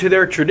 according to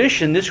their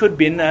tradition, this would have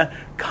been a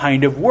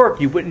kind of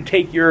work. You wouldn't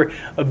take your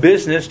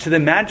business to the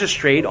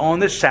magistrate on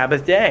the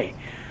Sabbath day.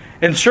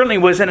 And certainly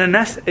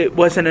it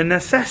wasn't a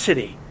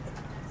necessity.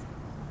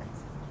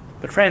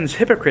 But friends,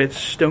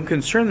 hypocrites don't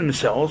concern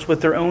themselves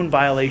with their own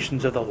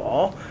violations of the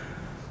law.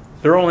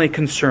 They're only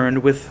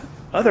concerned with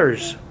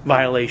others'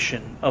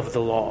 violation of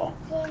the law.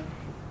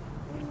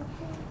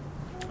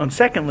 And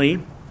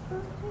secondly,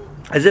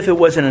 as if it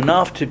wasn't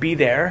enough to be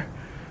there,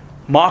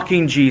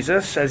 mocking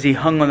Jesus as he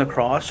hung on the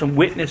cross and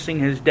witnessing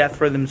his death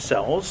for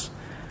themselves,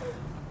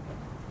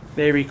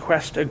 they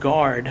request a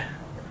guard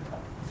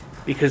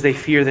because they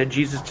fear that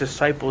Jesus'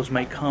 disciples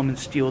might come and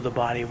steal the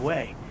body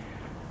away.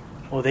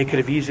 Well, they could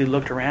have easily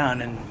looked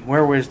around, and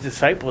where were his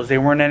disciples? They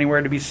weren't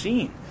anywhere to be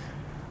seen.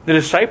 The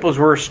disciples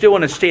were still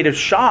in a state of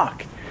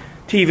shock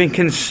to even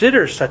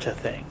consider such a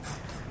thing.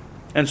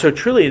 And so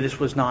truly this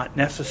was not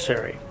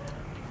necessary.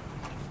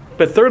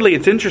 But thirdly,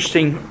 it's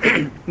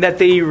interesting that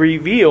they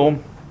reveal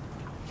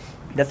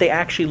that they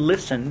actually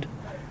listened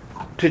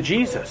to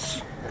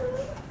Jesus.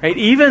 Right?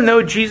 Even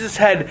though Jesus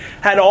had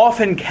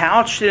often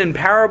couched it in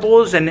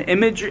parables and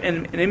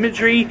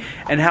imagery,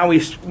 and how he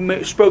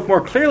spoke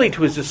more clearly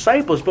to his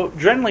disciples, but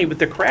generally with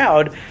the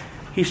crowd,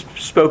 he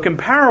spoke in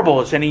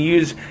parables and he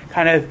used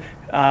kind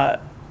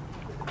of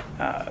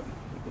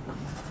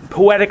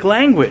poetic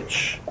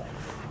language.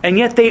 And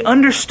yet they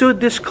understood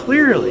this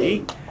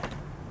clearly,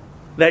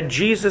 that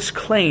Jesus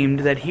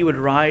claimed that he would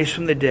rise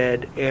from the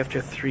dead after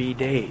 3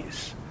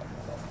 days.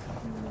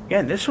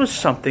 Again, this was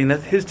something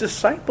that his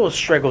disciples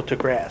struggled to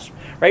grasp.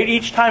 Right?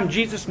 Each time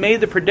Jesus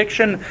made the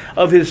prediction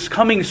of his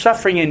coming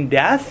suffering and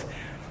death,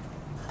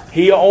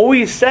 he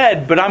always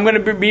said, but I'm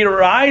going to be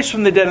rise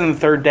from the dead on the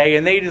third day.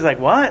 And they just like,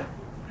 what?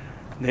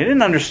 They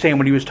didn't understand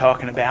what he was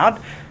talking about.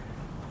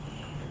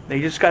 They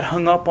just got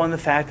hung up on the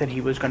fact that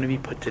he was going to be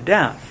put to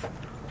death.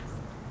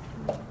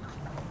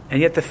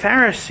 And yet the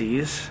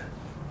Pharisees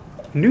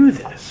knew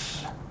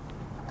this,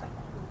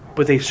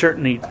 but they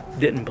certainly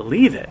didn't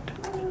believe it.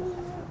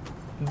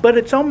 But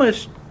it's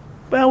almost,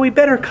 well, we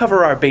better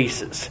cover our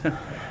bases.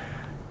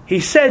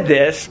 He said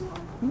this,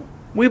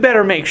 we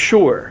better make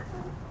sure.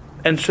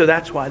 And so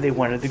that's why they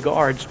wanted the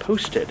guards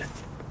posted.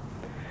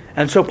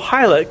 And so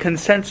Pilate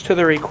consents to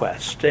the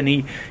request, and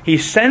he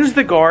sends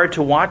the guard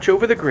to watch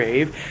over the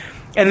grave,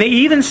 and they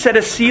even set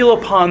a seal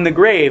upon the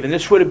grave. And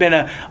this would have been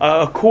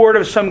a cord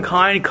of some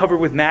kind covered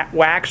with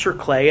wax or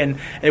clay, and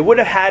it would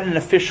have had an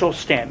official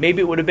stamp.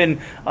 Maybe it would have been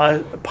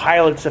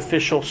Pilate's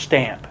official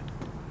stamp.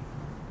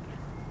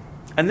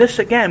 And this,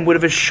 again, would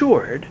have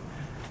assured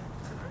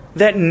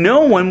that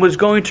no one was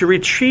going to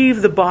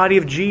retrieve the body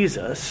of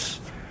Jesus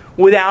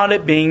without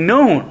it being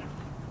known.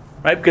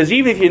 Right? Because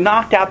even if you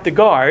knocked out the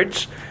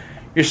guards,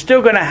 you're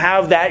still going to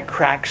have that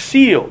cracked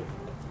seal.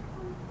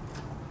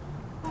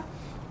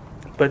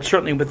 But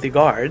certainly with the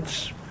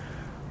guards,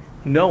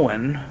 no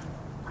one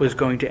was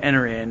going to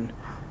enter in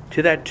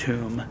to that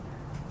tomb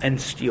and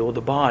steal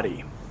the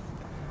body.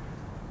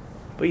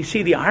 But you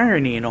see the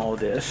irony in all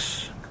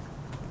this,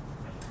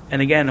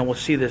 and again, and we'll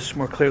see this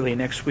more clearly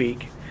next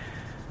week,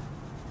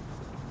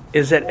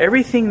 is that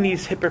everything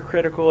these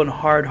hypocritical and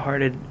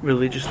hard-hearted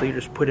religious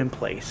leaders put in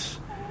place,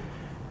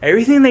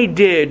 everything they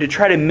did to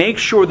try to make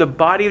sure the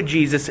body of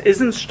Jesus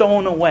isn't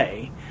stolen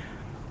away,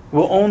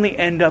 will only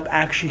end up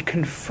actually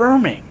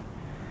confirming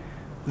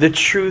the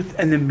truth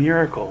and the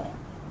miracle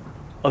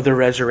of the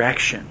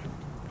resurrection.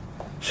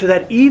 So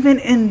that even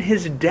in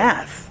his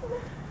death,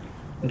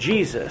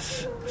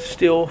 Jesus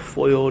still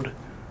foiled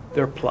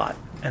their plot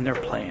and their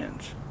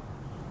plans.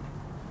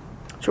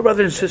 So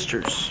brothers and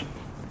sisters,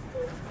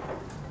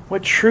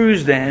 what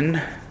truths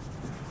then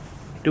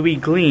do we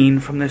glean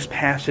from this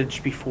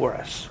passage before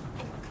us?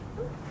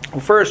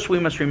 Well, first we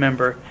must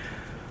remember,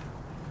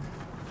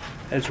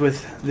 as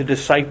with the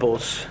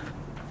disciples,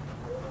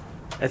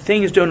 that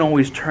things don't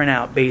always turn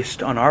out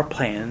based on our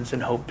plans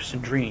and hopes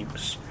and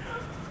dreams.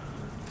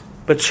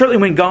 But certainly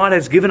when God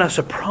has given us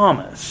a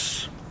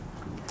promise,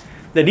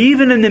 that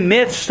even in the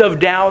midst of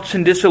doubts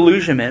and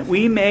disillusionment,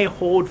 we may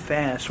hold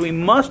fast, we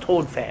must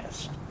hold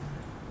fast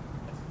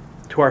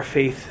to our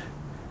faith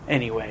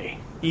anyway,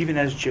 even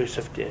as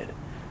Joseph did.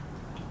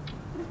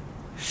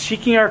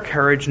 Seeking our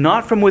courage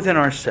not from within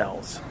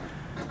ourselves,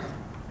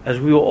 as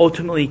we will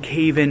ultimately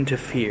cave into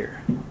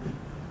fear,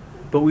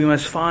 but we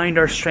must find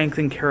our strength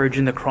and courage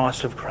in the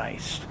cross of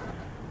Christ.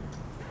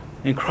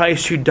 In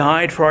Christ who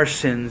died for our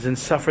sins and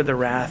suffered the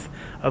wrath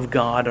of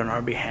God on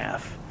our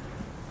behalf.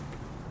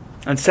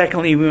 And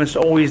secondly, we must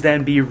always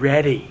then be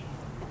ready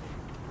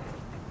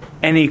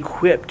and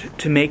equipped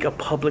to make a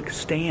public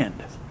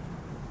stand,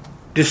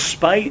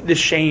 despite the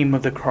shame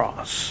of the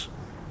cross.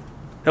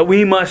 That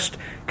we must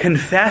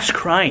confess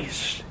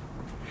Christ,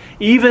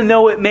 even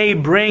though it may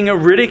bring a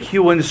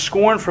ridicule and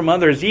scorn from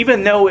others,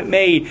 even though it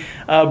may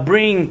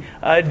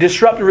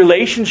disrupt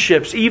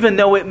relationships, even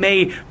though it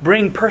may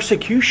bring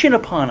persecution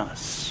upon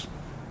us.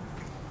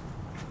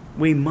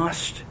 We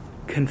must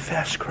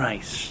confess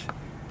Christ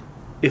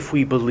if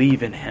we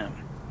believe in Him.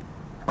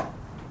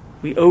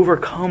 We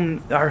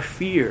overcome our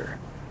fear.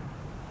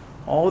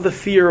 All the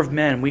fear of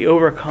men we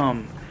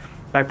overcome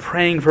by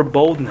praying for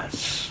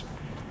boldness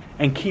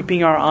and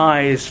keeping our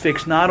eyes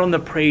fixed not on the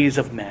praise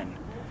of men,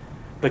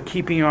 but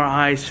keeping our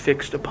eyes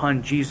fixed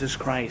upon Jesus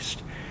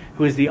Christ,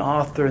 who is the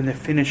author and the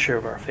finisher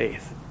of our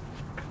faith.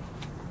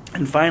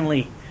 And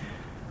finally,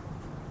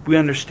 we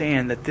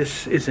understand that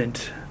this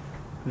isn't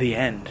the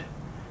end.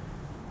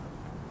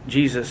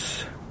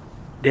 Jesus,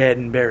 dead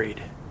and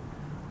buried.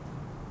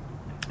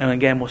 And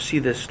again, we'll see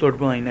this, Lord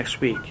willing, next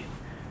week.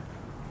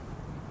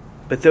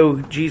 But though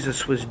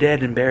Jesus was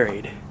dead and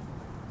buried,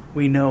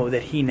 we know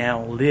that He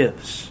now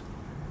lives.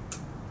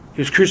 He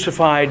was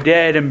crucified,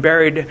 dead and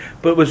buried,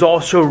 but was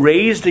also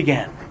raised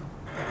again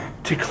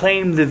to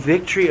claim the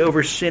victory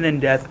over sin and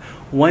death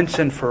once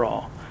and for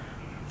all.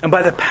 And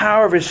by the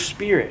power of His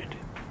Spirit,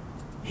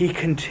 He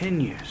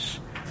continues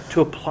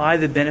to apply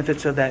the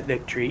benefits of that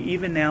victory,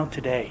 even now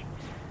today,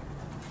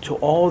 to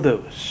all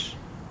those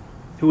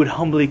who would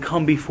humbly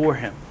come before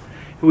Him,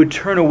 who would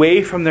turn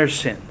away from their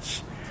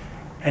sins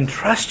and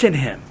trust in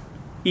Him,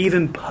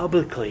 even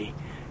publicly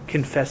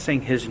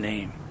confessing His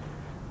name.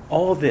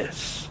 All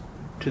this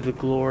to the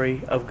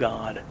glory of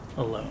God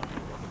alone.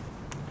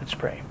 Let's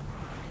pray.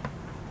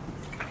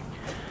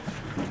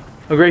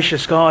 O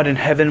gracious God in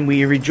heaven,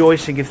 we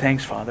rejoice and give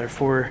thanks, Father,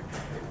 for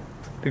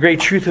the great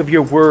truth of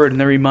Your word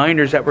and the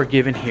reminders that were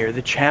given here,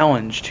 the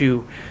challenge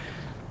to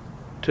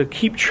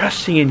keep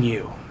trusting in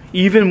You,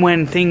 even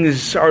when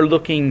things are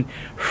looking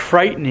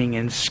frightening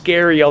and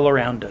scary all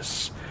around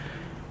us.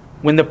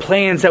 When the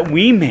plans that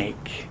we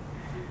make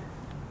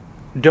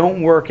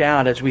don't work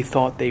out as we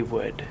thought they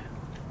would.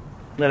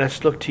 Let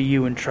us look to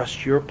You and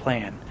trust Your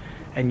plan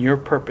and Your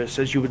purpose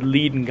as You would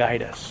lead and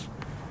guide us.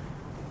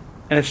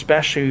 And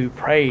especially we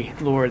pray,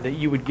 Lord, that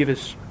You would give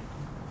us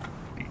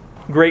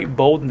great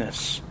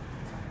boldness.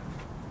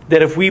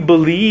 That if we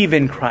believe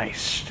in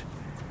Christ,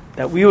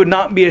 that we would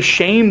not be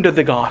ashamed of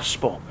the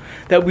gospel.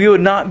 That we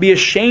would not be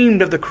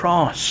ashamed of the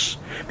cross.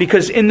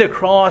 Because in the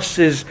cross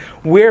is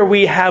where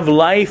we have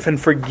life and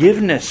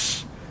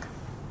forgiveness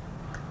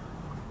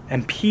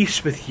and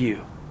peace with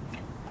You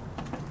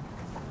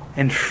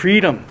and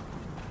freedom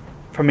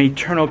from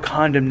eternal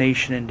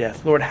condemnation and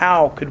death. Lord,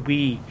 how could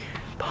we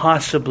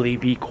possibly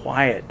be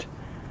quiet?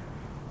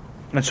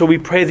 And so we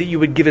pray that You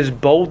would give us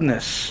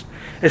boldness,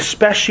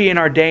 especially in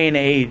our day and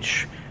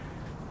age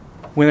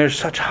when there's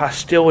such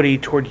hostility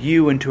toward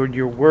You and toward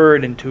Your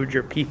word and toward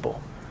Your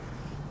people.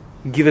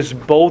 Give us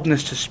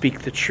boldness to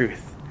speak the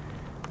truth.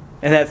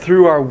 And that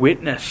through our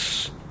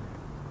witness,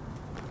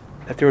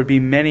 that there would be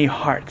many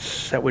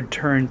hearts that would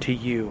turn to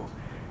You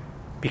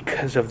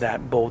because of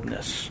that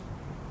boldness.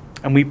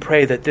 And we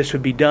pray that this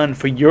would be done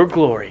for Your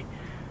glory,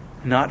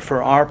 not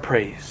for our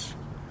praise.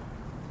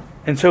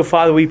 And so,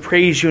 Father, we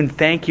praise You and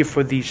thank You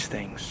for these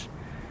things.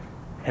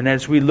 And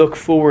as we look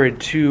forward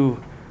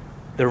to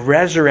the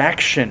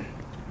resurrection,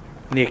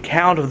 the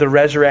account of the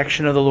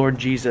resurrection of the Lord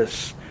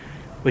Jesus,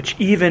 which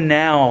even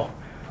now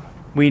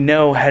we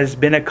know has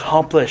been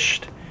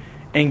accomplished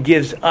and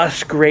gives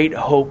us great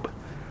hope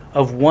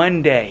of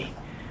one day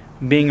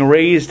being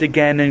raised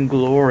again in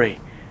glory,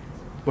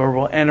 where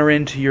we'll enter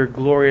into Your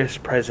glorious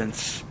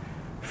presence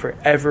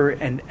forever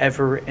and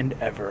ever and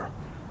ever,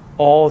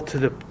 all to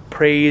the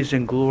praise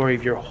and glory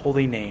of Your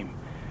holy name.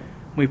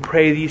 We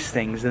pray these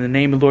things in the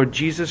name of the Lord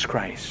Jesus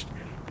Christ.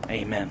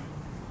 Amen.